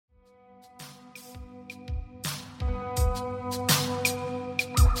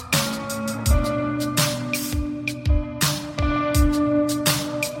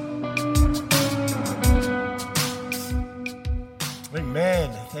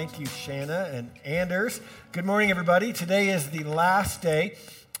Thank you, Shanna and Anders. Good morning, everybody. Today is the last day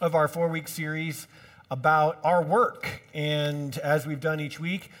of our 4-week series about our work. And as we've done each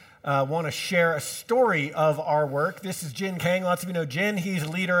week, I want to share a story of our work. This is Jin Kang. Lots of you know Jin. He's a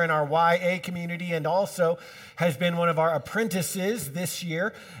leader in our YA community and also has been one of our apprentices this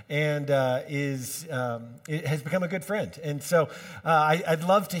year and has become a good friend. And so I'd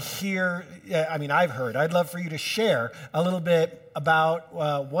love to hear, I'd love for you to share a little bit about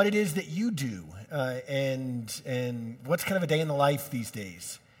what it is that you do and what's kind of a day in the life these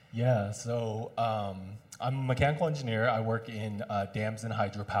days. Yeah, so I'm a mechanical engineer. I work in dams and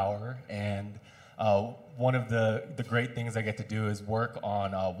hydropower, and one of the great things I get to do is work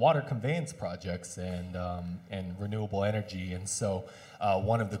on water conveyance projects and renewable energy. And so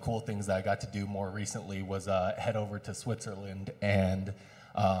one of the cool things that I got to do more recently was head over to Switzerland and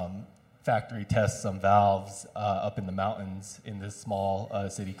factory test some valves up in the mountains in this small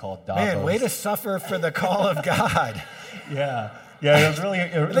city called Davos. Man, way to suffer for the call of God. Yeah, it was really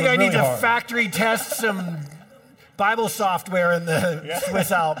hard. I think I need to factory test some Bible software in the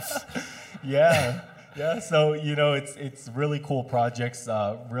Swiss Alps. Yeah. So it's really cool projects,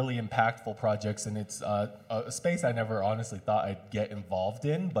 really impactful projects, and it's a space I never honestly thought I'd get involved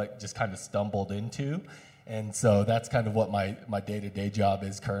in, but just kind of stumbled into. And so that's kind of what my day-to-day job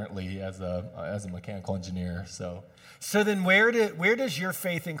is currently as a mechanical engineer. So then where does your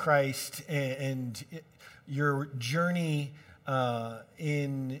faith in Christ and your journey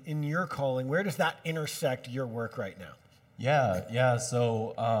in your calling, where does that intersect your work right now? Yeah.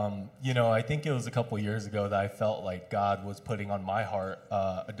 So, I think it was a couple years ago that I felt like God was putting on my heart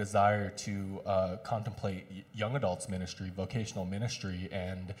a desire to contemplate young adults ministry, vocational ministry.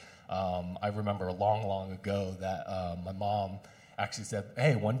 And I remember long ago that my mom actually said,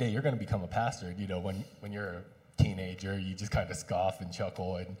 "Hey, one day you're going to become a pastor." When you're a teenager, you just kind of scoff and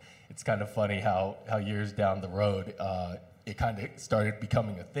chuckle. And it's kind of funny how years down the road, it kind of started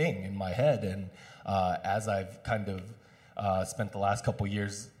becoming a thing in my head. And as I've kind of spent the last couple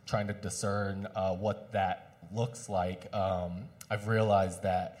years trying to discern what that looks like, I've realized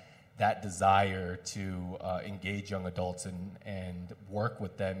that desire to engage young adults and work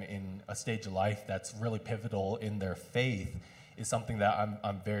with them in a stage of life that's really pivotal in their faith is something that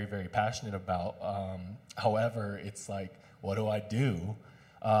I'm very, very passionate about. However, it's like, what do I do?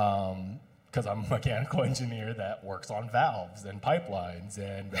 Because I'm a mechanical engineer that works on valves and pipelines,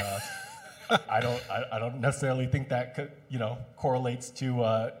 and I don't necessarily think that correlates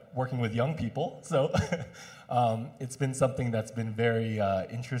to working with young people. So it's been something that's been very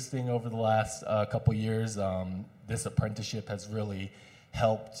interesting over the last couple years. This apprenticeship has really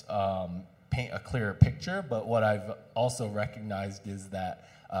helped paint a clearer picture. But what I've also recognized is that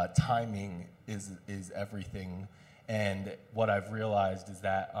timing is everything. And what I've realized is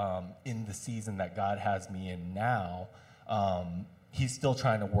that in the season that God has me in now, He's still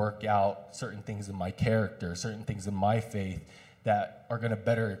trying to work out certain things in my character, certain things in my faith that are going to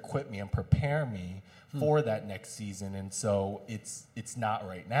better equip me and prepare me for that next season. And so it's not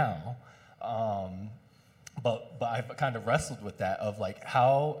right now, but I've kind of wrestled with that of like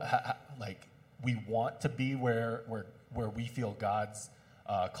how we want to be where we feel God's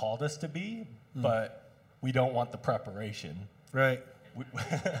called us to be, but we don't want the preparation. Right.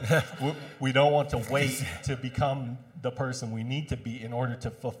 We don't want to wait to become the person we need to be in order to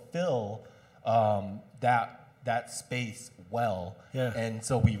fulfill that space well. Yeah. And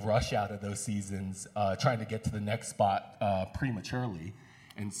so we rush out of those seasons trying to get to the next spot prematurely.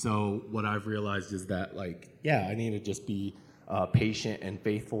 And so what I've realized is that I need to just be patient and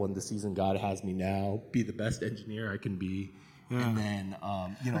faithful in the season God has me now, be the best engineer I can be. Yeah. And then,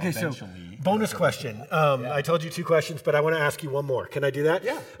 eventually. So bonus question. I told you 2 questions, but I want to ask you one more. Can I do that?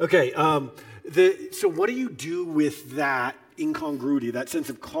 Yeah. Okay. So what do you do with that incongruity, that sense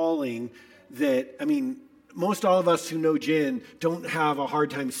of calling that, most all of us who know Jin don't have a hard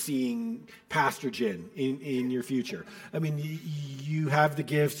time seeing Pastor Jin in your future. You have the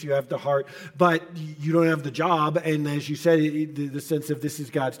gifts, you have the heart, but you don't have the job. And as you said, the sense of this is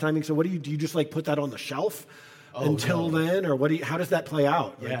God's timing. So what do you just put that on the shelf? Then, or how does that play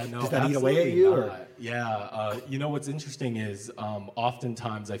out? Does that eat away at you? Or? Yeah, what's interesting is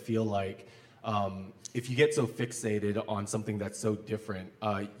oftentimes I feel like if you get so fixated on something that's so different,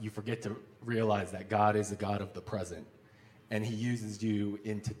 you forget to realize that God is a God of the present, and He uses you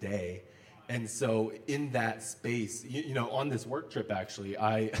in today. And so in that space, on this work trip, actually,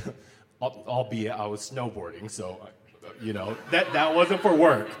 albeit I was snowboarding, so that wasn't for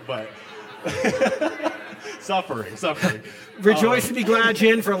work, but. Suffering. Rejoice and be glad,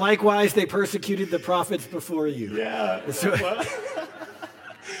 Jin, for likewise they persecuted the prophets before you. Yeah.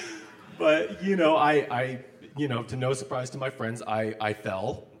 But, to no surprise to my friends, I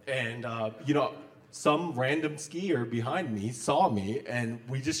fell. And, some random skier behind me saw me, and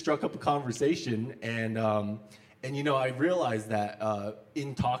we just struck up a conversation. And I realized that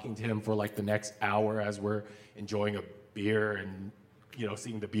in talking to him for like the next hour as we're enjoying a beer and,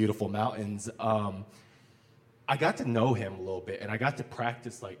 seeing the beautiful mountains, I got to know him a little bit, and I got to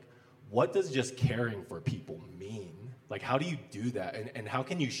practice, like, what does just caring for people mean? Like, how do you do that? And how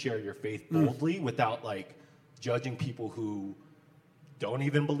can you share your faith boldly without, like, judging people who don't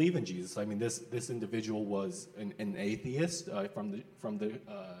even believe in Jesus? I mean, this individual was an atheist from the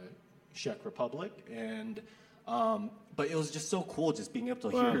Czech Republic, and but it was just so cool just being able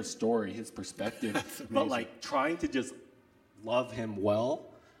to hear his story, his perspective, but, like, trying to just love him well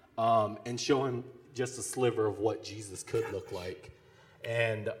and show him just a sliver of what Jesus could look like.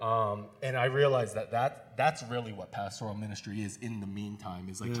 And I realized that's really what pastoral ministry is in the meantime,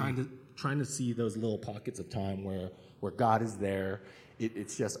 is like trying to see those little pockets of time where God is there.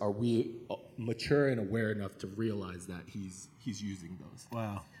 It's just, are we mature and aware enough to realize that he's using those?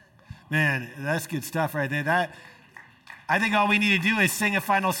 Wow. Man, that's good stuff right there. I think all we need to do is sing a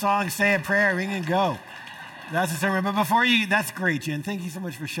final song, say a prayer, we can go. That's the sermon. But before that's great, Jen. Thank you so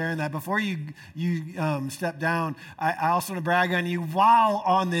much for sharing that. Before you step down, I also want to brag on you. While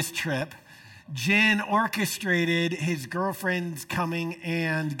on this trip, Jen orchestrated his girlfriend's coming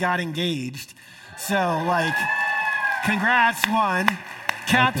and got engaged. So, like, congrats, one.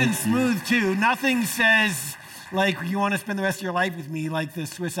 Captain Smooth, two. Nothing says, like, you want to spend the rest of your life with me, like the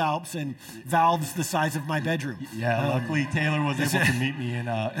Swiss Alps and valves the size of my bedroom. Yeah, luckily Taylor was able to meet me in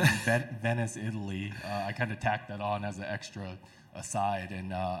Venice, Italy. I kind of tacked that on as an extra aside.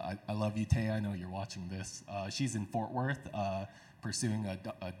 And I love you, Tay. I know you're watching this. She's in Fort Worth pursuing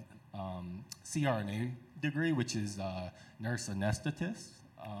a CRNA degree, which is nurse anesthetist.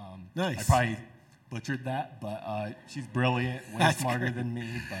 Nice. I probably butchered that, but she's brilliant, way That's smarter great. Than me.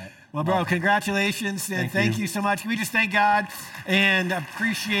 But well, bro, congratulations, and thank you so much. Can we just thank God and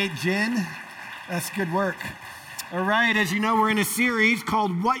appreciate Jen? That's good work. All right, as you know, we're in a series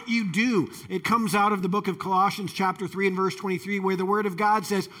called What You Do. It comes out of the book of Colossians chapter 3 and verse 23, where the word of God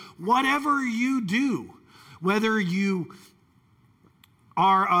says, whatever you do, whether you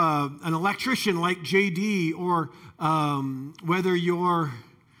are an electrician like JD, or whether you're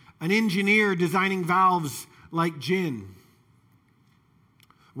an engineer designing valves like Jen,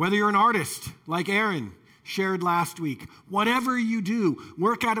 whether you're an artist like Aaron shared last week, whatever you do,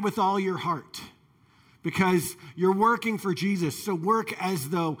 work at it with all your heart, because you're working for Jesus. So work as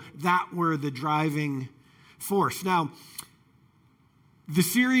though that were the driving force. Now, the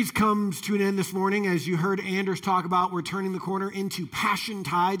series comes to an end this morning. As you heard Anders talk about, we're turning the corner into Passion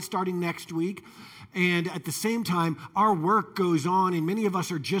Tide starting next week. And at the same time, our work goes on, and many of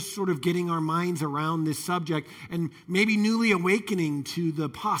us are just sort of getting our minds around this subject and maybe newly awakening to the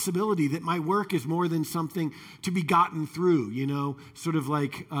possibility that my work is more than something to be gotten through, sort of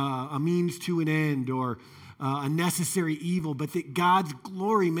like a means to an end or a necessary evil, but that God's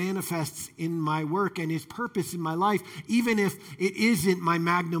glory manifests in my work and his purpose in my life, even if it isn't my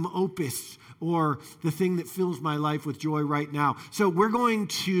magnum opus or the thing that fills my life with joy right now. So we're going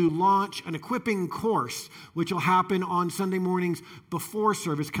to launch an equipping course, which will happen on Sunday mornings before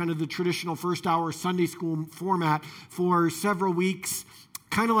service, kind of the traditional first hour Sunday school format for several weeks.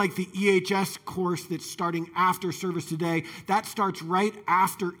 Kind of like the EHS course that's starting after service today. That starts right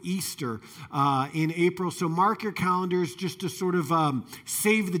after Easter in April. So mark your calendars just to sort of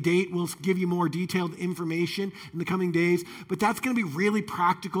save the date. We'll give you more detailed information in the coming days. But that's going to be really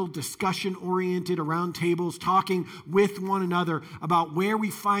practical, discussion-oriented, around tables, talking with one another about where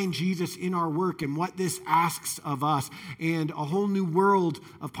we find Jesus in our work and what this asks of us. And a whole new world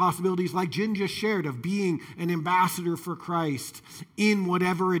of possibilities, like Jen just shared, of being an ambassador for Christ in whatever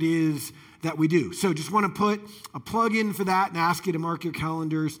it is that we do. So just want to put a plug in for that and ask you to mark your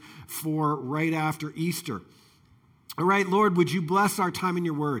calendars for right after Easter. All right, Lord, would you bless our time in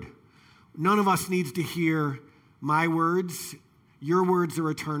your word? None of us needs to hear my words. Your words are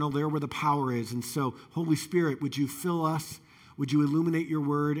eternal. They're where the power is. And so, Holy Spirit, would you fill us? Would you illuminate your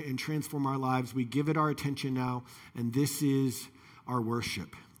word and transform our lives? We give it our attention now, and this is our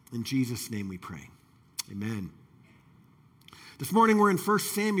worship. In Jesus' name we pray. Amen. This morning we're in 1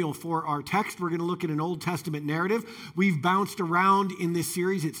 Samuel for our text. We're going to look at an Old Testament narrative. We've bounced around in this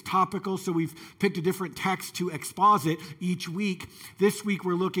series. It's topical, so we've picked a different text to exposit each week. This week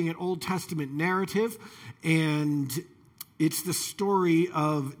we're looking at Old Testament narrative, and it's the story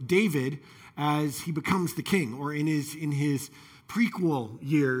of David as he becomes the king, or in his prequel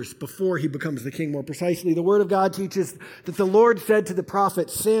years before he becomes the king more precisely. The Word of God teaches that the Lord said to the prophet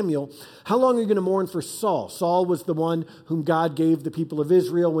Samuel, how long are you going to mourn for Saul? Saul was the one whom God gave the people of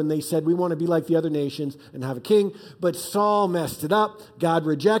Israel when they said, we want to be like the other nations and have a king. But Saul messed it up. God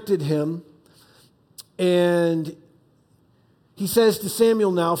rejected him. And he says to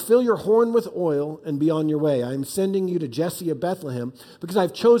Samuel now, fill your horn with oil and be on your way. I am sending you to Jesse of Bethlehem because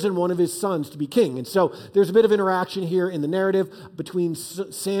I've chosen one of his sons to be king. And so there's a bit of interaction here in the narrative between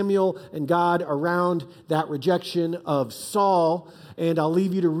Samuel and God around that rejection of Saul. And I'll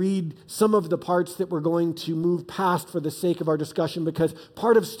leave you to read some of the parts that we're going to move past for the sake of our discussion, because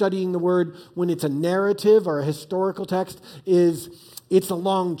part of studying the word when it's a narrative or a historical text is it's a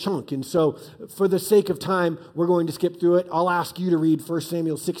long chunk. And so for the sake of time, we're going to skip through it. I'll ask you to read 1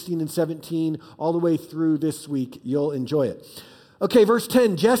 Samuel 16 and 17 all the way through this week. You'll enjoy it. Okay, verse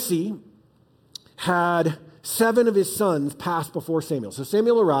 10, Jesse had 7 of his sons pass before Samuel. So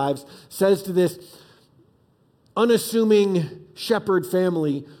Samuel arrives, says to this unassuming shepherd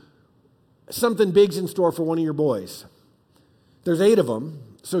family, something big's in store for one of your boys. There's 8 of them.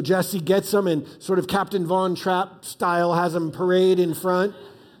 So Jesse gets them and sort of Captain Von Trapp style has them parade in front,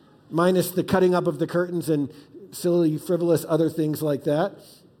 minus the cutting up of the curtains and silly, frivolous other things like that.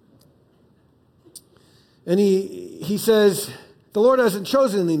 And he says, the Lord hasn't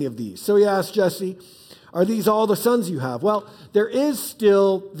chosen any of these. So he asks Jesse, are these all the sons you have? Well, there is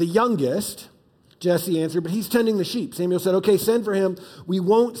still the youngest, Jesse answered, but he's tending the sheep. Samuel said, okay, send for him. We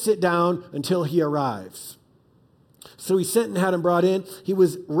won't sit down until he arrives. So he sent and had him brought in. He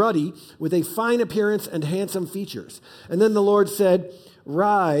was ruddy, with a fine appearance and handsome features. And then the Lord said,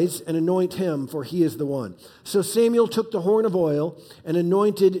 rise and anoint him, for he is the one. So Samuel took the horn of oil and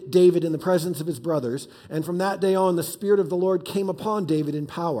anointed David in the presence of his brothers. And from that day on, the Spirit of the Lord came upon David in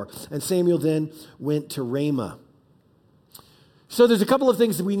power. And Samuel then went to Ramah. So there's a couple of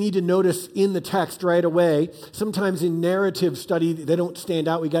things that we need to notice in the text right away. Sometimes in narrative study, they don't stand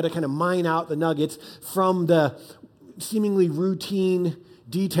out. We got to kind of mine out the nuggets from the seemingly routine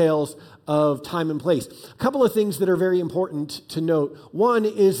details of time and place. A couple of things that are very important to note. One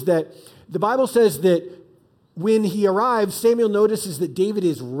is that the Bible says that when he arrives, Samuel notices that David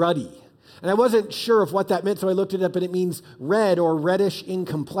is ruddy. And I wasn't sure of what that meant, so I looked it up, and it means red or reddish in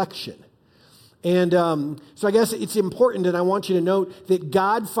complexion. And so I guess it's important, and I want you to note that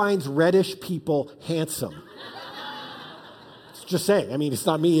God finds reddish people handsome. Just saying. I mean, it's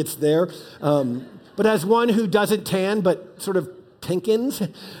not me, it's there. But as one who doesn't tan but sort of pinkens,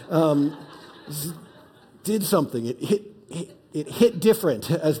 did something. It hit different,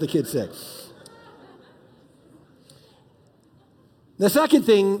 as the kids say. The second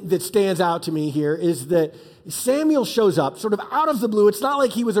thing that stands out to me here is that Samuel shows up sort of out of the blue. It's not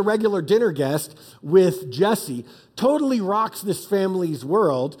like he was a regular dinner guest with Jesse. Totally rocks this family's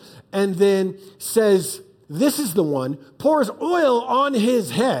world and then says, this is the one, pours oil on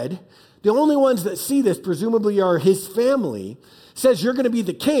his head. The only ones that see this presumably are his family, says you're going to be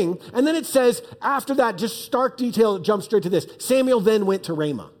the king. And then it says after that, just stark detail, it jumps straight to this. Samuel then went to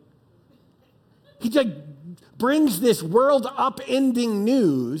Ramah. He just brings this world upending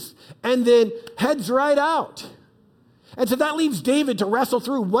news and then heads right out. And so that leaves David to wrestle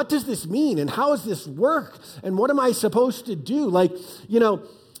through, what does this mean? And how does this work? And what am I supposed to do? Like,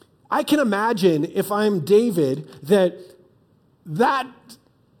 I can imagine if I'm David that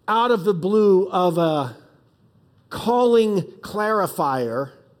out of the blue of a calling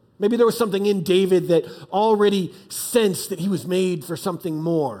clarifier, maybe there was something in David that already sensed that he was made for something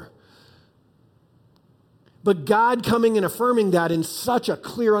more. But God coming and affirming that in such a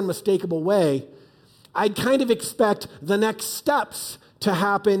clear, unmistakable way, I'd kind of expect the next steps to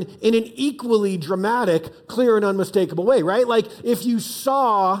happen in an equally dramatic, clear, and unmistakable way, right? Like if you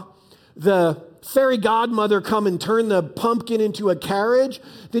saw the fairy godmother come and turn the pumpkin into a carriage,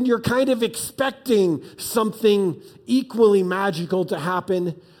 then you're kind of expecting something equally magical to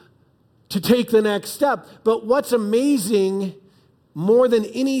happen to take the next step. But what's amazing more than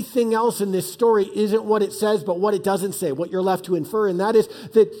anything else in this story isn't what it says, but what it doesn't say, what you're left to infer. And that is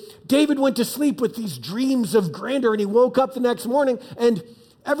that David went to sleep with these dreams of grandeur, and he woke up the next morning and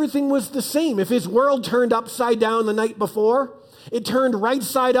everything was the same. If his world turned upside down the night before, it turned right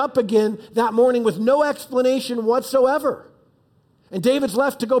side up again that morning with no explanation whatsoever. And David's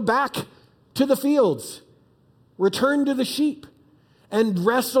left to go back to the fields, return to the sheep, and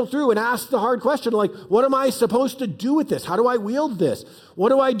wrestle through and ask the hard question, like, what am I supposed to do with this? How do I wield this? What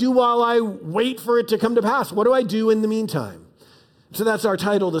do I do while I wait for it to come to pass? What do I do in the meantime? So that's our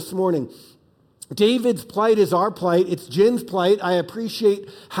title this morning. David's plight is our plight. It's Jen's plight. I appreciate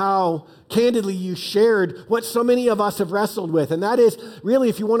how candidly you shared what so many of us have wrestled with. And that is really,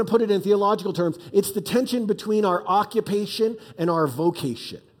 if you want to put it in theological terms, it's the tension between our occupation and our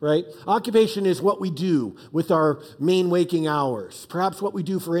vocation, right? Occupation is what we do with our main waking hours, perhaps what we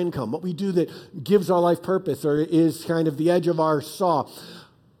do for income, what we do that gives our life purpose or is kind of the edge of our saw.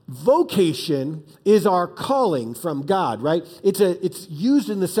 Vocation is our calling from God, right? It's used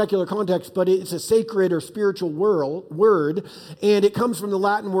in the secular context, but it's a sacred or spiritual word, and it comes from the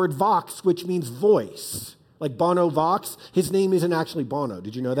Latin word vox, which means voice. Like Bono Vox, his name isn't actually Bono.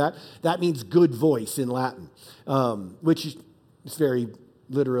 Did you know that? That means good voice in Latin, which is very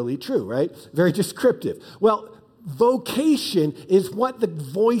literally true, right? Very descriptive. Well, vocation is what the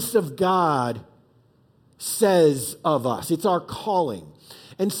voice of God says of us. It's our calling.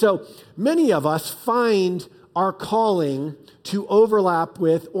 And so many of us find our calling to overlap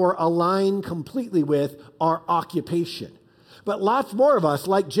with or align completely with our occupation. But lots more of us,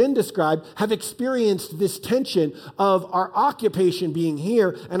 like Jen described, have experienced this tension of our occupation being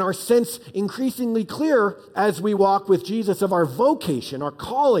here and our sense increasingly clear as we walk with Jesus of our vocation, our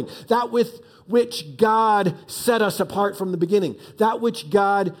calling, that with which God set us apart from the beginning, that which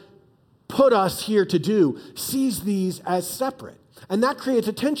God put us here to do, sees these as separate. And that creates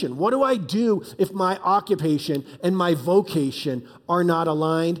a tension. What do I do if my occupation and my vocation are not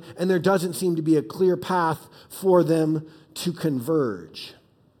aligned and there doesn't seem to be a clear path for them to converge?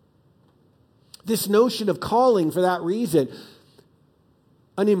 This notion of calling, for that reason,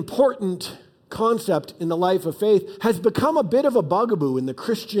 an important concept in the life of faith, has become a bit of a bugaboo in the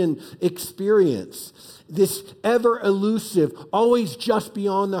Christian experience. This ever elusive, always just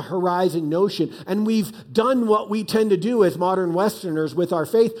beyond the horizon notion. And we've done what we tend to do as modern Westerners with our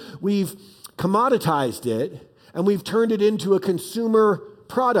faith. We've commoditized it and we've turned it into a consumer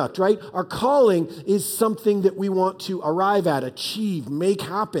product, right? Our calling is something that we want to arrive at, achieve, make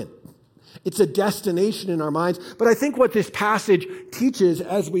happen. It's a destination in our minds. But I think what this passage teaches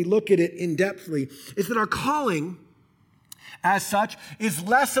as we look at it in-depthly is that our calling, as such, is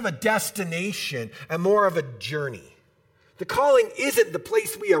less of a destination and more of a journey. The calling isn't the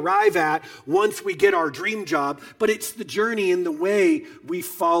place we arrive at once we get our dream job, but it's the journey and the way we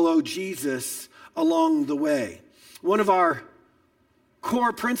follow Jesus along the way. One of our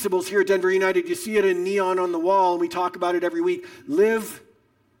core principles here at Denver United, you see it in neon on the wall, and we talk about it every week: live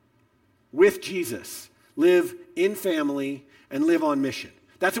with Jesus, live in family, and live on mission.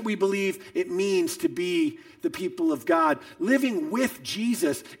 That's what we believe it means to be the people of God. Living with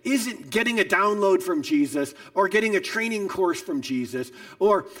Jesus isn't getting a download from Jesus or getting a training course from Jesus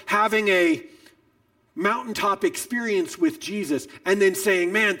or having a mountaintop experience with Jesus and then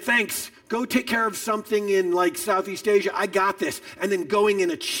saying, man, thanks, go take care of something in like Southeast Asia, I got this, and then going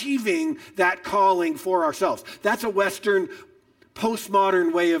and achieving that calling for ourselves. That's a Western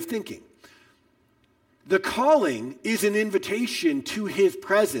postmodern way of thinking. The calling is an invitation to his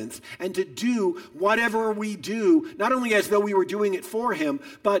presence and to do whatever we do, not only as though we were doing it for him,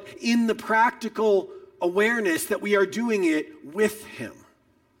 but in the practical awareness that we are doing it with him.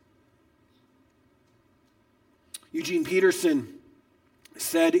 Eugene Peterson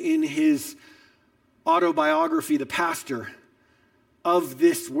said in his autobiography, The Pastor, of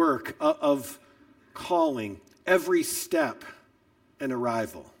this work of calling, every step an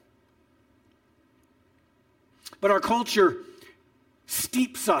arrival. But our culture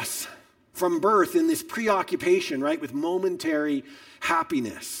steeps us from birth in this preoccupation, right, with momentary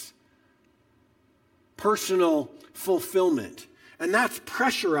happiness, personal fulfillment. And that's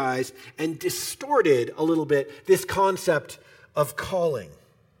pressurized and distorted a little bit this concept of calling.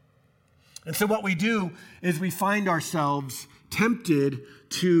 And so what we do is we find ourselves tempted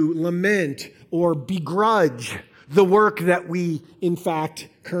to lament or begrudge the work that we, in fact,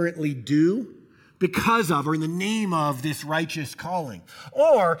 currently do because of or in the name of this righteous calling.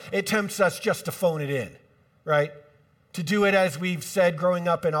 Or it tempts us just to phone it in, right? To do it, as we've said growing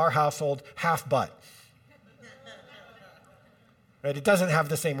up in our household, half butt. Right? It doesn't have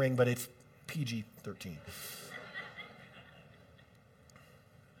the same ring, but it's PG-13.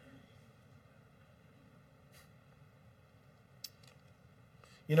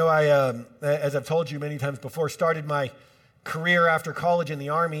 You know, I, as I've told you many times before, started my career after college in the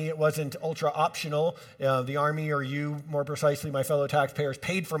Army. It wasn't ultra optional. The Army, or you, more precisely, my fellow taxpayers,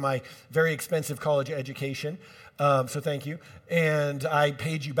 paid for my very expensive college education. So thank you. And I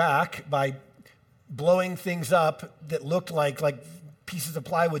paid you back by blowing things up that looked like pieces of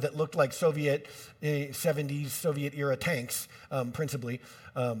plywood that looked like Soviet 70s Soviet era tanks, principally,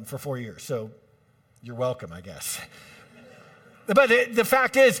 for 4 years. So you're welcome, I guess. But the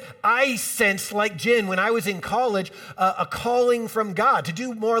fact is, I sensed, like Jen, when I was in college, a calling from God to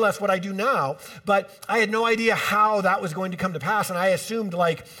do more or less what I do now. But I had no idea how that was going to come to pass. And I assumed,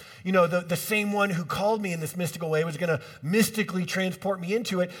 like, you know, the same one who called me in this mystical way was going to mystically transport me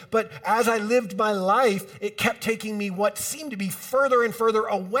into it. But as I lived my life, it kept taking me what seemed to be further and further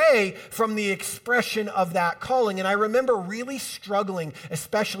away from the expression of that calling. And I remember really struggling,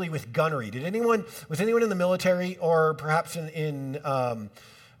 especially with gunnery. Was anyone in the military or perhaps in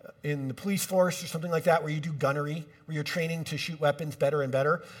the police force or something like that, where you do gunnery, where you're training to shoot weapons better and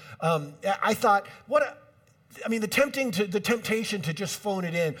better? I thought, the temptation to just phone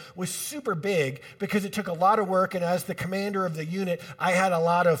it in was super big because it took a lot of work. And as the commander of the unit, I had a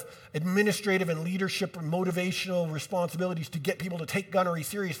lot of administrative and leadership and motivational responsibilities to get people to take gunnery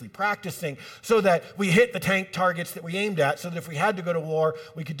seriously, practicing so that we hit the tank targets that we aimed at, so that if we had to go to war,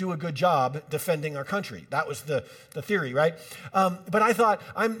 we could do a good job defending our country. That was the theory, right? But I thought,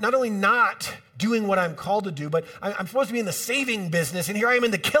 I'm not only not doing what I'm called to do, but I'm supposed to be in the saving business, and here I am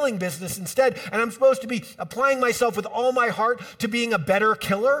in the killing business instead, and I'm supposed to be applying myself with all my heart to being a better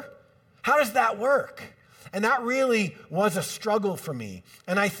killer? How does that work? And that really was a struggle for me.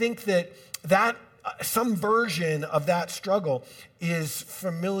 And I think that some version of that struggle is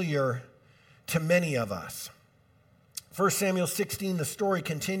familiar to many of us. 1 Samuel 16, the story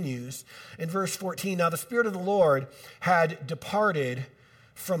continues. In verse 14, now the Spirit of the Lord had departed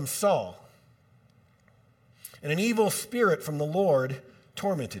from Saul, and an evil spirit from the Lord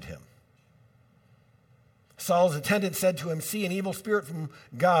tormented him. Saul's attendant said to him, see, an evil spirit from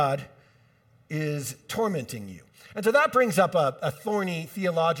God is tormenting you. And so that brings up a thorny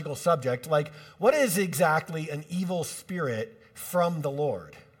theological subject, like, what is exactly an evil spirit from the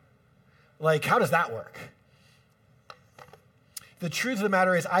Lord? Like, how does that work? The truth of the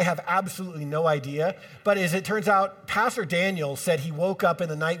matter is, I have absolutely no idea. But as it turns out, Pastor Daniel said he woke up in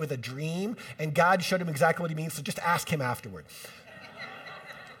the night with a dream, and God showed him exactly what he means, so just ask him afterward.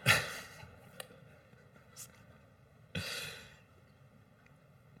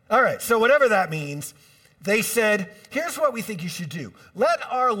 All right, so whatever that means, they said, here's what we think you should do. Let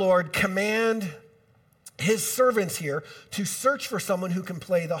our Lord command his servants here to search for someone who can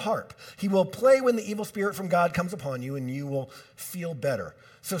play the harp. He will play when the evil spirit from God comes upon you, and you will feel better.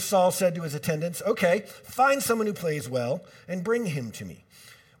 So Saul said to his attendants, okay, find someone who plays well and bring him to me.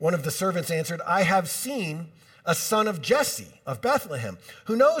 One of the servants answered, I have seen a son of Jesse of Bethlehem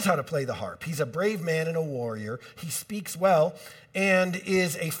who knows how to play the harp. He's a brave man and a warrior. He speaks well and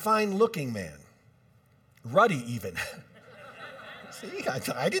is a fine-looking man. Ruddy even. See,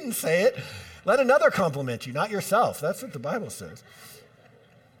 I didn't say it. Let another compliment you, not yourself. That's what the Bible says.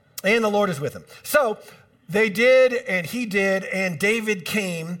 And the Lord is with him. So they did, and he did, and David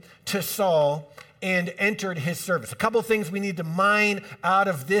came to Saul and entered his service. A couple things we need to mine out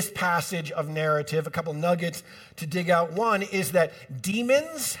of this passage of narrative, a couple nuggets to dig out. One is that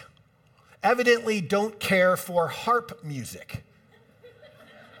demons evidently don't care for harp music.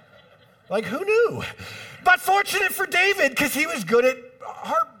 Like, who knew? But fortunate for David, because he was good at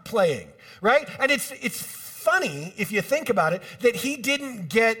harp playing, right? And it's funny, if you think about it, that he didn't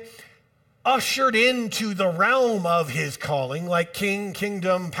get ushered into the realm of his calling, like king,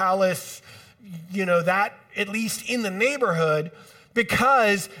 kingdom, palace, that at least in the neighborhood,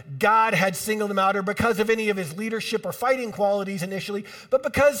 because God had singled him out, or because of any of his leadership or fighting qualities initially, but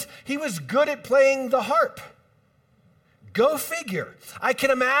because he was good at playing the harp. Go figure. I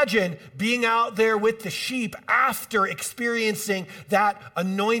can imagine being out there with the sheep after experiencing that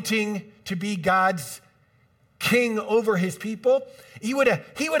anointing to be God's king over his people. He would have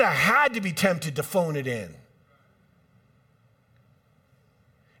had to be tempted to phone it in.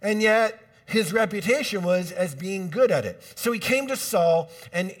 And yet, his reputation was as being good at it. So he came to Saul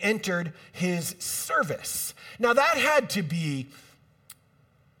and entered his service. Now that had to be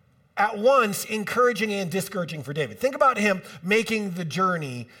at once encouraging and discouraging for David. Think about him making the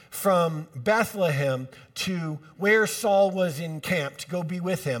journey from Bethlehem to where Saul was encamped to go be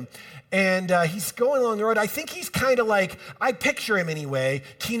with him. And he's going along the road. I think he's kind of like, I picture him anyway,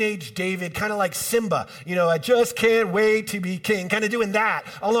 teenage David, kind of like Simba. I just can't wait to be king, kind of doing that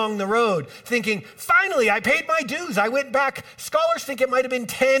along the road, thinking, finally, I paid my dues. I went back. Scholars think it might have been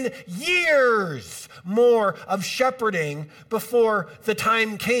 10 years more of shepherding before the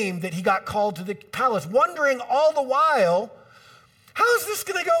time came that he got called to the palace, wondering all the while, how's this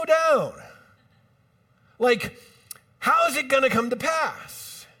going to go down? Like, how is it going to come to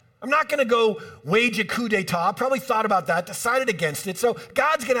pass? I'm not going to go wage a coup d'etat. Probably thought about that, decided against it. So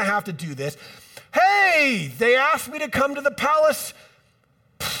God's going to have to do this. Hey, they asked me to come to the palace.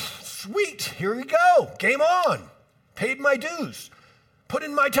 Sweet, here we go. Game on. paid my dues, put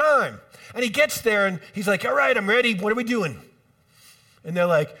in my time. And he gets there and he's like, all right, I'm ready. What are we doing? And they're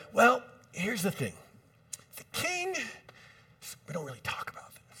like, well, here's the thing. The king, we don't really talk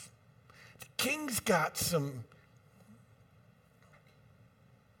about this. The king's got some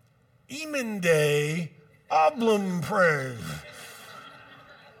Emende oblum praise.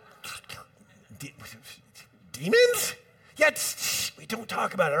 Demons? Yes, we don't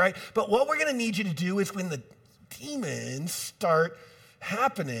talk about it, right? But what we're going to need you to do is when the demons start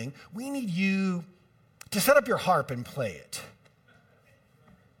happening, we need you to set up your harp and play it.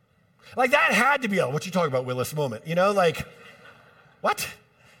 Like that had to be, what you talking about, Willis moment, like, what?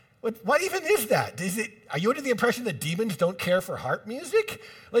 What even is that? Are you under the impression that demons don't care for harp music?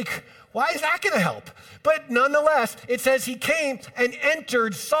 Like, why is that going to help? But nonetheless, it says he came and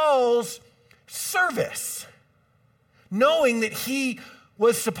entered Saul's service, knowing that he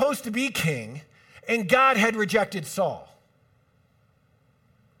was supposed to be king and God had rejected Saul.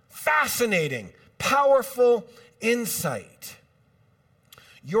 Fascinating, powerful insight.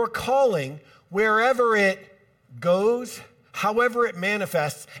 Your calling, wherever it goes, however it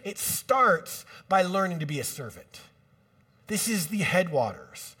manifests, it starts by learning to be a servant. This is the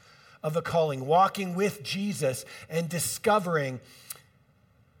headwaters of a calling, walking with Jesus and discovering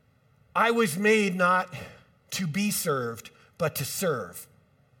I was made not to be served, but to serve.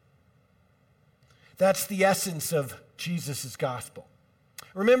 That's the essence of Jesus' gospel.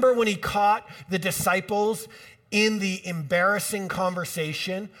 Remember when he caught the disciples in the embarrassing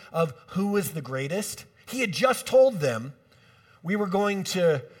conversation of who was the greatest? He had just told them we were going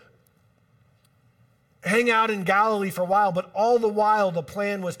to hang out in Galilee for a while, but all the while the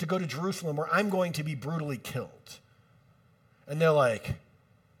plan was to go to Jerusalem where I'm going to be brutally killed. And they're like,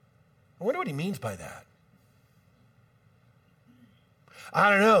 I wonder what he means by that. I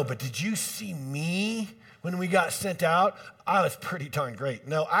don't know, but did you see me when we got sent out? I was pretty darn great.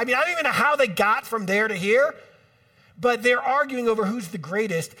 No, I don't even know how they got from there to here, but they're arguing over who's the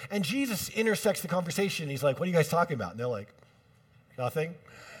greatest, and Jesus intersects the conversation. He's like, what are you guys talking about? And they're like, nothing.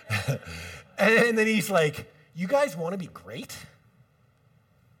 And then he's like, you guys want to be great?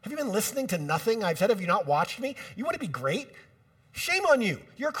 Have you been listening to nothing I've said? Have you not watched me? You want to be great? Shame on you.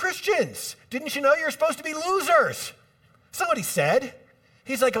 You're Christians. Didn't you know you're supposed to be losers? That's not what he said.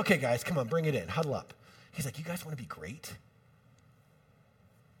 He's like, okay, guys, come on, bring it in. Huddle up. He's like, you guys want to be great?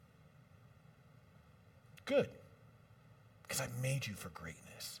 Good. Because I made you for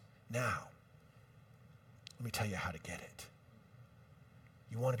greatness. Now, let me tell you how to get it.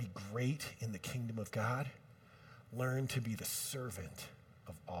 You want to be great in the kingdom of God? Learn to be the servant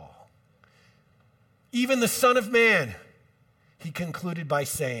of all. Even the Son of Man, he concluded by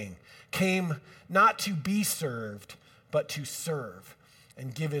saying, came not to be served, but to serve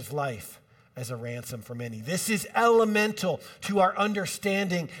and give his life as a ransom for many. This is elemental to our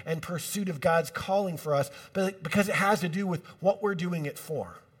understanding and pursuit of God's calling for us, but because it has to do with what we're doing it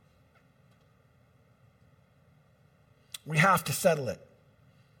for. We have to settle it.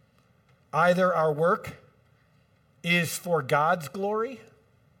 Either our work is for God's glory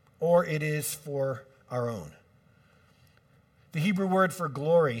or it is for our own. The Hebrew word for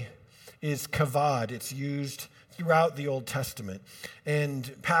glory is kavod. It's used throughout the Old Testament.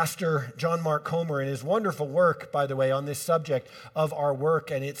 And Pastor John Mark Comer, in his wonderful work, by the way, on this subject of our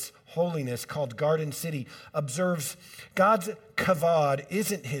work and its holiness called Garden City, observes God's kavod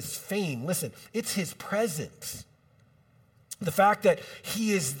isn't his fame. Listen, it's his presence. The fact that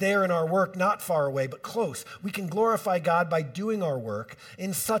he is there in our work, not far away, but close. We can glorify God by doing our work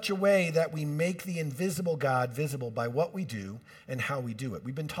in such a way that we make the invisible God visible by what we do and how we do it.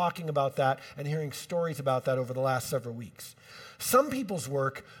 We've been talking about that and hearing stories about that over the last several weeks. Some people's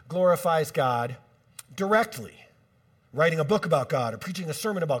work glorifies God directly, writing a book about God or preaching a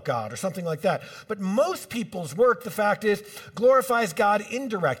sermon about God or something like that. But most people's work, the fact is, glorifies God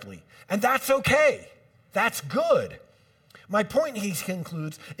indirectly. And that's okay. That's good. My point, he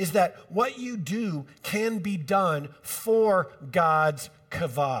concludes, is that what you do can be done for God's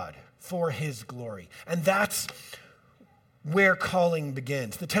kavod, for his glory. And that's where calling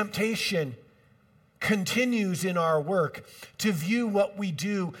begins. The temptation continues in our work to view what we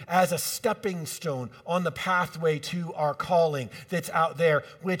do as a stepping stone on the pathway to our calling that's out there,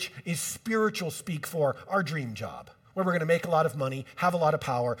 which is spiritual speak for our dream job, where we're going to make a lot of money, have a lot of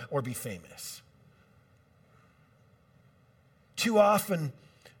power, or be famous. Too often,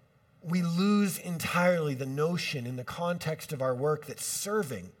 we lose entirely the notion in the context of our work that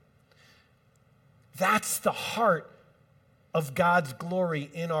serving, that's the heart of God's glory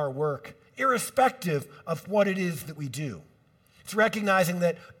in our work, irrespective of what it is that we do. It's recognizing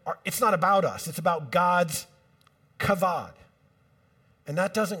that it's not about us. It's about God's kavod. And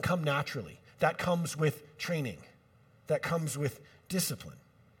that doesn't come naturally. That comes with training. That comes with discipline.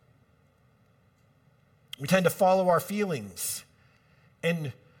 We tend to follow our feelings.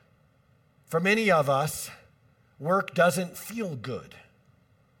 And for many of us, work doesn't feel good.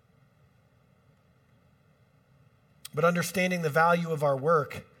 But understanding the value of our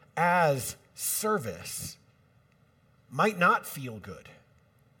work as service might not feel good.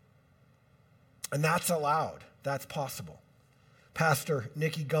 And that's allowed. That's possible. Pastor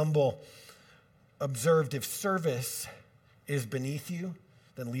Nikki Gumbel observed, if service is beneath you,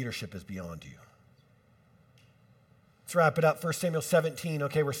 then leadership is beyond you. Let's wrap it up. 1 Samuel 17.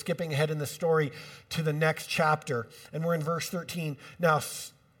 Okay, we're skipping ahead in the story to the next chapter, and we're in verse 13. Now,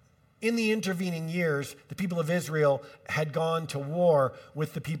 in the intervening years, the people of Israel had gone to war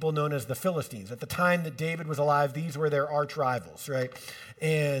with the people known as the Philistines. At the time that David was alive, these were their arch rivals, right?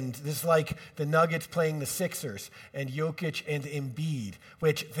 And this is like the Nuggets playing the Sixers and Jokic and Embiid,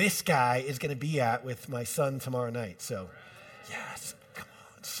 which this guy is going to be at with my son tomorrow night. So, yes, come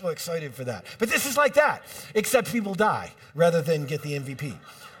on, so excited for that. But this is like that, except people die rather than get the MVP.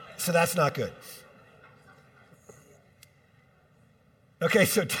 So that's not good. Okay,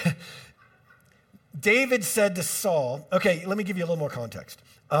 so David said to Saul, okay, let me give you a little more context.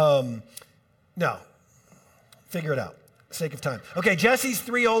 No, figure it out, sake of time. Okay, Jesse's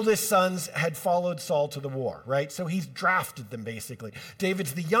 3 oldest sons had followed Saul to the war, right? So he's drafted them, basically.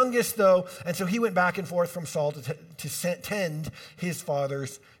 David's the youngest, though, and so he went back and forth from Saul to tend his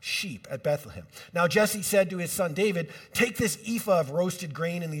father's sheep at Bethlehem. Now Jesse said to his son David, take this ephah of roasted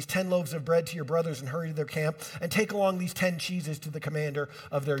grain and these 10 loaves of bread to your brothers and hurry to their camp, and take along these 10 cheeses to the commander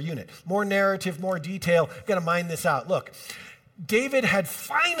of their unit. More narrative, more detail. Got to mine this out. Look, David had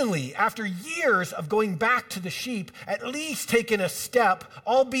finally, after years of going back to the sheep, at least taken a step,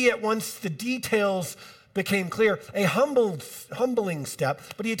 albeit once the details became clear, a humbling step,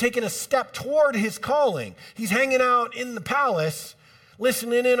 but he had taken a step toward his calling. He's hanging out in the palace,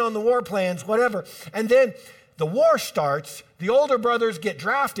 listening in on the war plans, whatever. And then the war starts, the older brothers get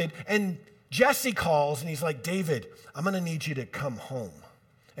drafted, and Jesse calls and he's like, David, I'm going to need you to come home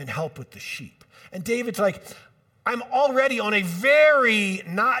and help with the sheep. And David's like, I'm already on a very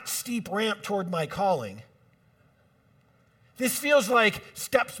not steep ramp toward my calling. This feels like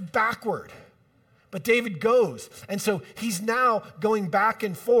steps backward. But David goes. And so he's now going back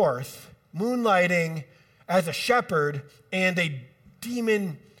and forth, moonlighting as a shepherd and a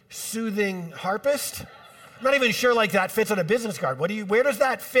demon-soothing harpist. I'm not even sure like that fits on a business card. Where does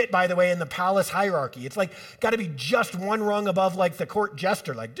that fit, by the way, in the palace hierarchy? It's like got to be just one rung above like the court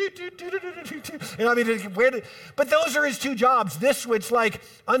jester, like do. You know what I mean? But those are his 2 jobs. This one's like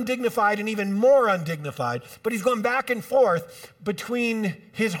undignified and even more undignified. But he's going back and forth between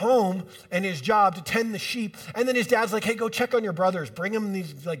his home and his job to tend the sheep. And then his dad's like, hey, go check on your brothers. Bring them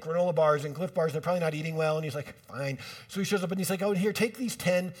these like granola bars and Cliff bars. They're probably not eating well. And he's like, fine. So he shows up and he's like, oh, here, take these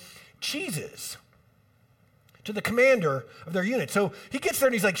 10 cheeses to the commander of their unit. So he gets there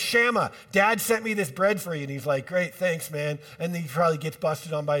and he's like, Shammah, Dad sent me this bread for you. And he's like, great, thanks, man. And then he probably gets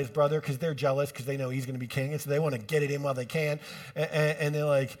busted on by his brother because they're jealous because they know he's going to be king. And so they want to get it in while they can. And they're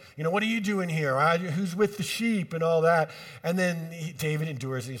like, what are you doing here? Who's with the sheep and all that? And then David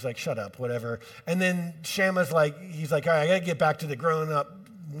endures and he's like, shut up, whatever. And then Shammah's like, he's like, all right, I got to get back to the grown up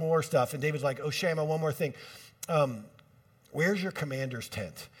war stuff. And David's like, oh, Shammah, one more thing. Where's your commander's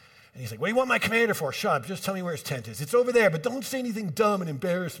tent? And he's like, what do you want my commander for? Shut up, just tell me where his tent is. It's over there, but don't say anything dumb and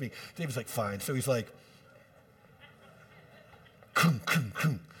embarrass me. David's like, fine. So he's like,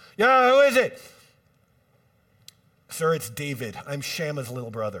 yeah, who is it? Sir, it's David. I'm Shammah's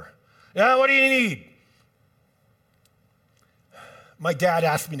little brother. Yeah, what do you need? My dad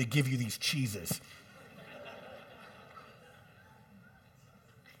asked me to give you these cheeses.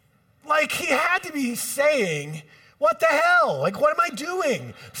 Like he had to be saying, what the hell? Like, what am I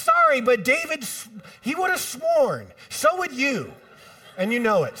doing? Sorry, but David, he would have sworn. So would you. And you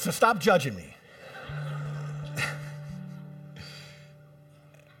know it, so stop judging me.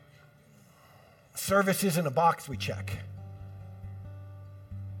 Service isn't a box we check.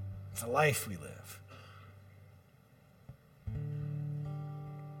 It's a life we live.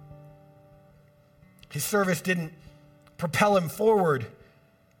 His service didn't propel him forward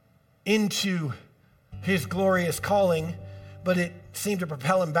into his glorious calling, but it seemed to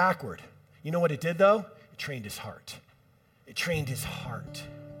propel him backward. You know what it did, though? It trained his heart. It trained his heart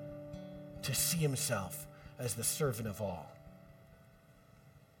to see himself as the servant of all.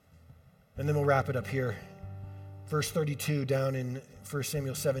 And then we'll wrap it up here. Verse 32 down in 1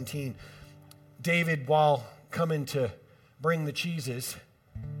 Samuel 17. David, while coming to bring the cheeses,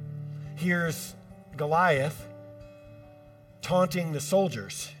 hears Goliath taunting the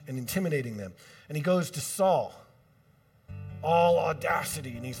soldiers and intimidating them. And he goes to Saul, all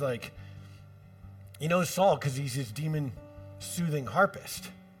audacity, and he's like, he knows Saul because he's his demon-soothing harpist.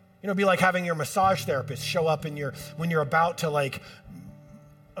 It'd be like having your massage therapist show up when you're about to like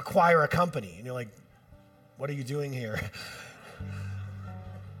acquire a company, and you're like, what are you doing here?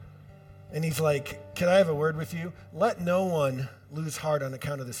 And he's like, can I have a word with you? Let no one lose heart on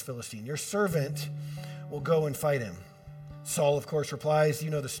account of this Philistine. Your servant will go and fight him. Saul, of course, replies, you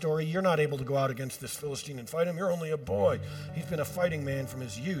know the story. You're not able to go out against this Philistine and fight him. You're only a boy. He's been a fighting man from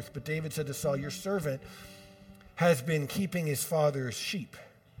his youth. But David said to Saul, your servant has been keeping his father's sheep.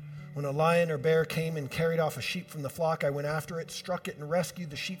 When a lion or bear came and carried off a sheep from the flock, I went after it, struck it, and rescued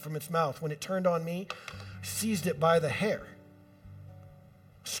the sheep from its mouth. When it turned on me, I seized it by the hair,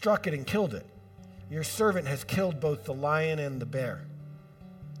 struck it, and killed it. Your servant has killed both the lion and the bear.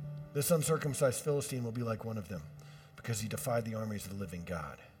 This uncircumcised Philistine will be like one of them, because he defied the armies of the living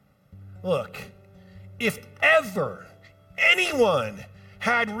God. Look, if ever anyone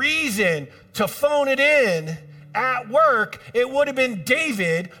had reason to phone it in at work, it would have been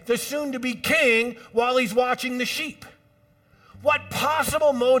David, the soon-to-be king, while he's watching the sheep. What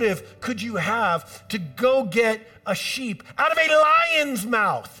possible motive could you have to go get a sheep out of a lion's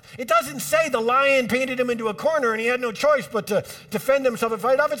mouth? It doesn't say the lion painted him into a corner and he had no choice but to defend himself and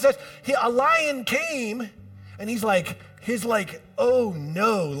fight off. It says a lion came and he's like, oh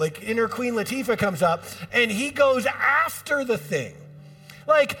no, like inner Queen Latifah comes up and he goes after the thing.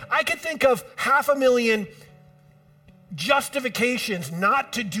 Like, I could think of 500,000 justifications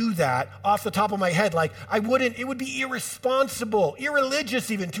not to do that off the top of my head. Like, it would be irresponsible, irreligious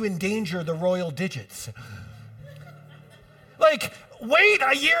even, to endanger the royal digits. Like, wait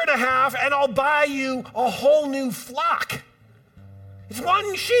a year and a half and I'll buy you a whole new flock. It's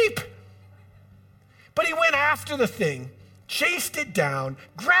one sheep. But he went after the thing, chased it down,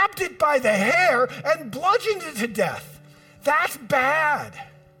 grabbed it by the hair, and bludgeoned it to death. That's bad.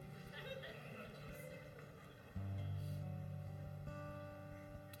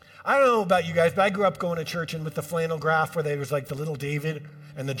 I don't know about you guys, but I grew up going to church and with the flannel graph where there was like the little David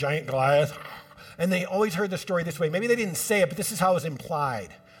and the giant Goliath. And they always heard the story this way. Maybe they didn't say it, but this is how it was implied.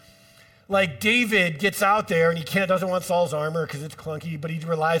 Like David gets out there and he doesn't want Saul's armor because it's clunky, but he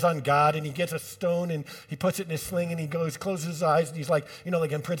relies on God and he gets a stone and he puts it in his sling and he closes his eyes and he's like,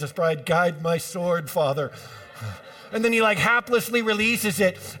 like in Princess Bride, guide my sword, Father. And then he like haplessly releases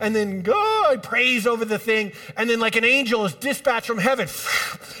it and then God prays over the thing. And then like an angel is dispatched from heaven,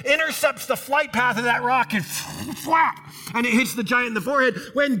 intercepts the flight path of that rock and flap. And it hits the giant in the forehead.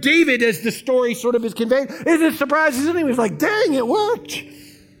 When David, as the story sort of is conveyed, isn't surprised. He was like, dang, it worked.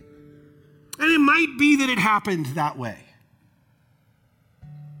 And it might be that it happened that way.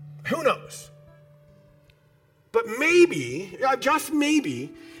 Who knows? But maybe, just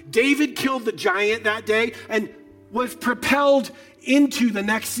maybe, David killed the giant that day and was propelled into the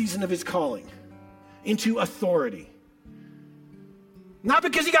next season of his calling, into authority. Not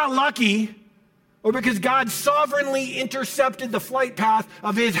because he got lucky or because God sovereignly intercepted the flight path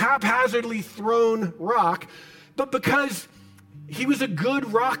of his haphazardly thrown rock, but because he was a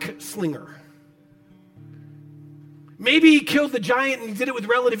good rock slinger. Maybe he killed the giant and he did it with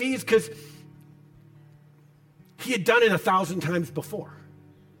relative ease because he had done it 1,000 times before.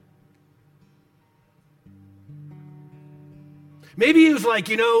 Maybe he was like,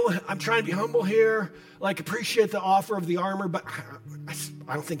 I'm trying to be humble here, like appreciate the offer of the armor, but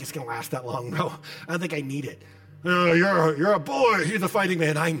I don't think it's going to last that long, bro. I don't think I need it. You're a boy. He's a fighting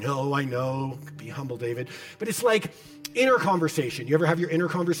man. I know. Be humble, David. But it's like inner conversation. You ever have your inner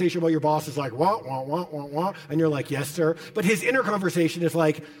conversation while your boss is like, wah, wah, wah, wah, wah, and you're like, yes, sir. But his inner conversation is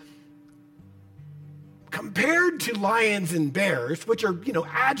like, compared to lions and bears, which are,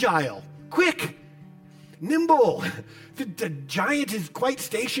 agile, quick, nimble, the giant is quite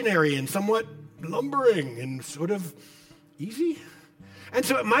stationary and somewhat lumbering and sort of easy. And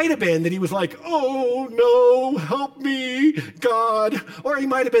so it might have been that he was like, oh no, help me, God. Or he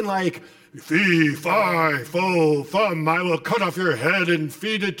might have been like, fee, fi, fo, fum, I will cut off your head and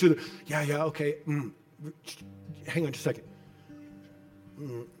feed it to the... Yeah, okay. Hang on just a second.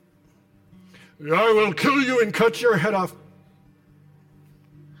 I will kill you and cut your head off.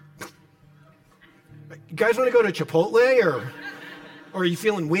 You guys want to go to Chipotle or are you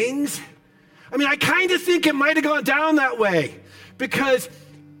feeling wings? I mean, I kind of think it might have gone down that way because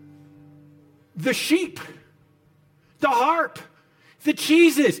the sheep, the harp, the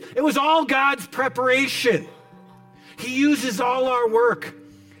cheeses, it was all God's preparation. He uses all our work,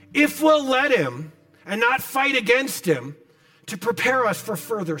 if we'll let him and not fight against him, to prepare us for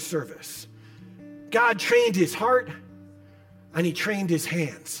further service. God trained his heart. and he trained his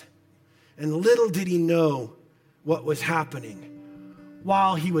hands. And little did he know what was happening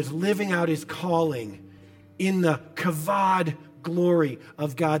while he was living out his calling in the kavod glory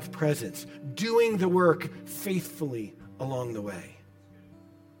of God's presence, doing the work faithfully along the way.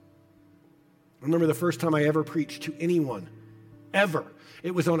 I remember the first time I ever preached to anyone, ever.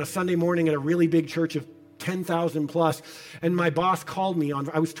 It was on a Sunday morning at a really big church of 10,000 plus, and my boss called me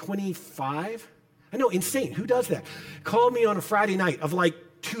I was 25. I know, insane. Who does that? Called me on a Friday night of like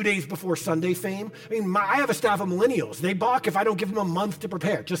 2 days before Sunday fame. I mean, I have a staff of millennials. They balk if I don't give them a month to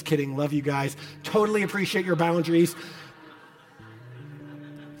prepare. Just kidding. Love you guys. Totally appreciate your boundaries.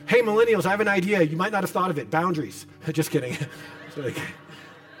 Hey, millennials, I have an idea. You might not have thought of it. Boundaries. Just kidding.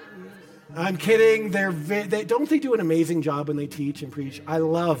 I'm kidding. Don't they do an amazing job when they teach and preach? I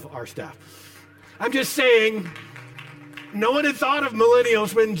love our staff. I'm just saying, no one had thought of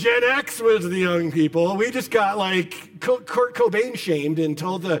millennials when Gen X was the young people. We just got like Kurt Cobain shamed and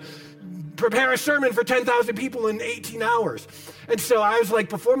told to prepare a sermon for 10,000 people in 18 hours. And so I was like,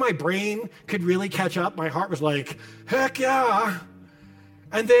 before my brain could really catch up, my heart was like, heck yeah.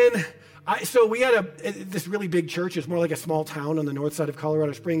 And then, so we had this really big church. It's more like a small town on the north side of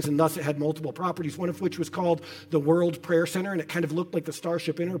Colorado Springs, and thus it had multiple properties, one of which was called the World Prayer Center, and it kind of looked like the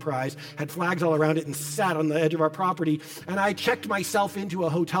Starship Enterprise, had flags all around it, and sat on the edge of our property. And I checked myself into a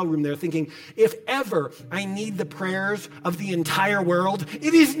hotel room there thinking, if ever I need the prayers of the entire world,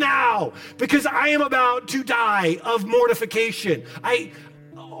 it is now, because I am about to die of mortification.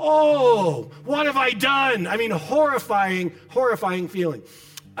 What have I done? I mean, horrifying feeling.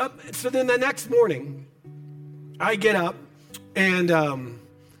 So then the next morning, I get up and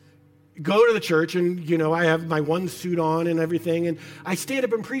go to the church, and, I have my one suit on and everything, and I stand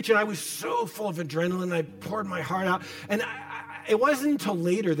up and preach, and I was so full of adrenaline, I poured my heart out, and it wasn't until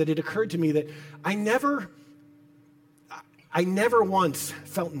later that it occurred to me that I never once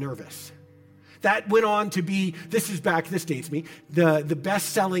felt nervous. That went on to be, this dates me, the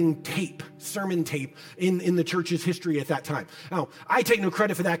best-selling sermon tape in the church's history at that time. Now, I take no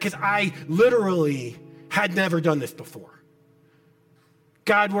credit for that because I literally had never done this before.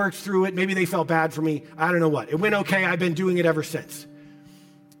 God worked through it. Maybe they felt bad for me. I don't know what. It went okay. I've been doing it ever since.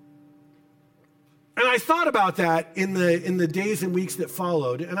 And I thought about that in the days and weeks that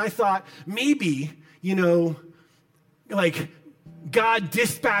followed, and I thought maybe, God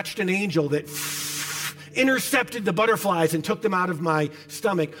dispatched an angel that intercepted the butterflies and took them out of my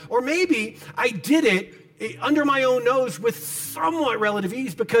stomach. Or maybe I did it under my own nose with somewhat relative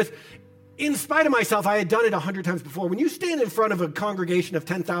ease because in spite of myself, I had done it 100 times before. When you stand in front of a congregation of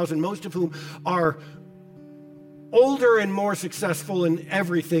 10,000, most of whom are older and more successful in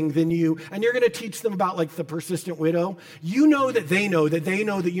everything than you, and you're going to teach them about like the persistent widow, you know that they know that they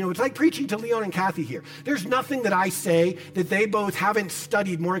know that you know. It's like preaching to Leon and Kathy here. There's nothing that I say that they both haven't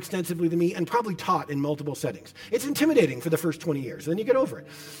studied more extensively than me and probably taught in multiple settings. It's intimidating for the first 20 years, then you get over it.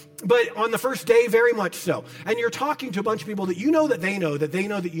 But on the first day, very much so. And you're talking to a bunch of people that you know that they know that they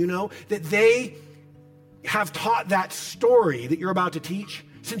know that you know that they have taught that story that you're about to teach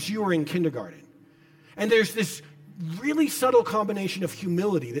since you were in kindergarten. And there's this really subtle combination of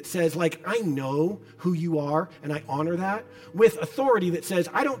humility that says, like, I know who you are and I honor that, with authority that says,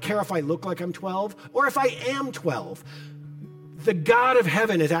 I don't care if I look like I'm 12 or if I am 12. The God of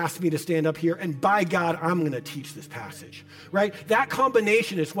heaven has asked me to stand up here, and by God, I'm going to teach this passage, right? That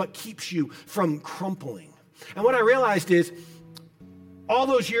combination is what keeps you from crumpling. And what I realized is all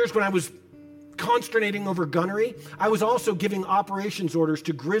those years when I was consternating over gunnery, I was also giving operations orders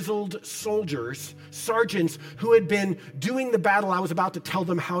to grizzled soldiers, sergeants who had been doing the battle I was about to tell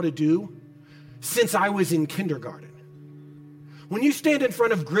them how to do since I was in kindergarten. When you stand in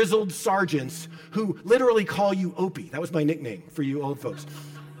front of grizzled sergeants who literally call you Opie, that was my nickname for you old folks.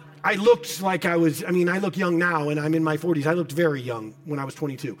 I looked like I look young now and I'm in my 40s. I looked very young when I was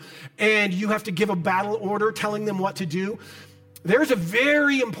 22. And you have to give a battle order telling them what to do. There's a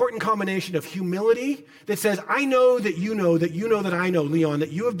very important combination of humility that says, I know that you know that you know that I know, Leon,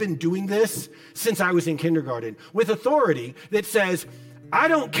 that you have been doing this since I was in kindergarten, with authority that says, I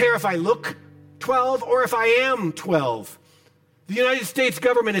don't care if I look 12 or if I am 12. The United States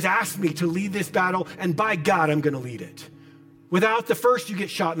government has asked me to lead this battle, and by God, I'm going to lead it. Without the first, you get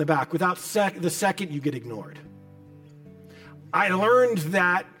shot in the back. Without the second, you get ignored. I learned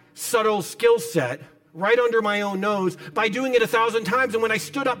that subtle skill set right under my own nose by doing it 1,000 times. And when I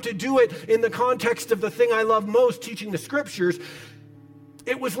stood up to do it in the context of the thing I love most, teaching the scriptures,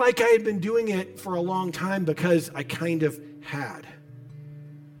 it was like I had been doing it for a long time because I kind of had.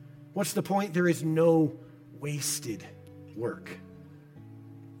 What's the point? There is no wasted work.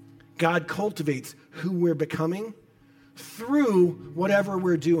 God cultivates who we're becoming through whatever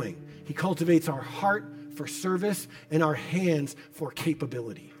we're doing. He cultivates our heart for service and our hands for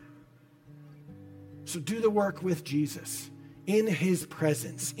capability. So do the work with Jesus, in his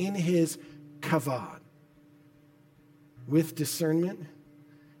presence, in his kavod, with discernment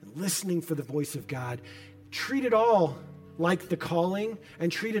and listening for the voice of God. Treat it all like the calling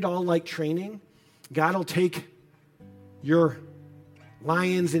and treat it all like training. God will take your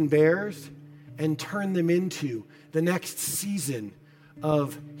lions and bears and turn them into the next season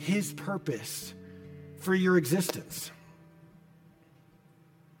of his purpose for your existence.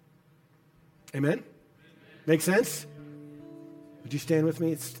 Amen? Make sense? Would you stand with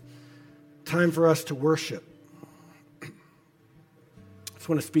me? It's time for us to worship. I just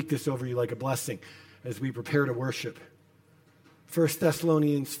want to speak this over you like a blessing as we prepare to worship. 1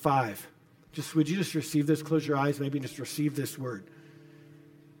 Thessalonians 5. Would you just receive this? Close your eyes, maybe just receive this word.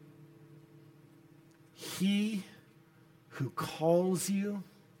 He who calls you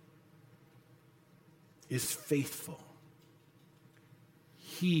is faithful.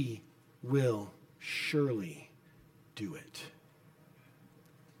 He will surely do it.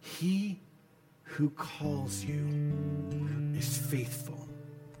 He who calls you is faithful.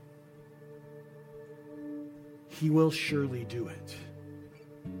 He will surely do it.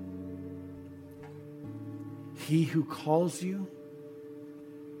 He who calls you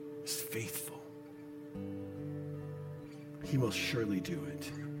is faithful. He will surely do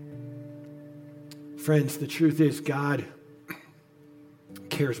it. Friends, the truth is God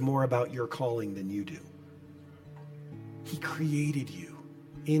cares more about your calling than you do. He created you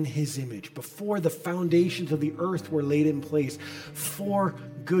in his image before the foundations of the earth were laid in place for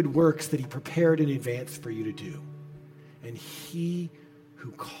good works that he prepared in advance for you to do. And he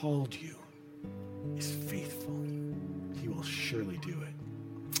who called you is faithful. He will surely do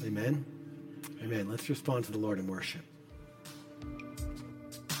it. Amen? Amen. Let's respond to the Lord in worship.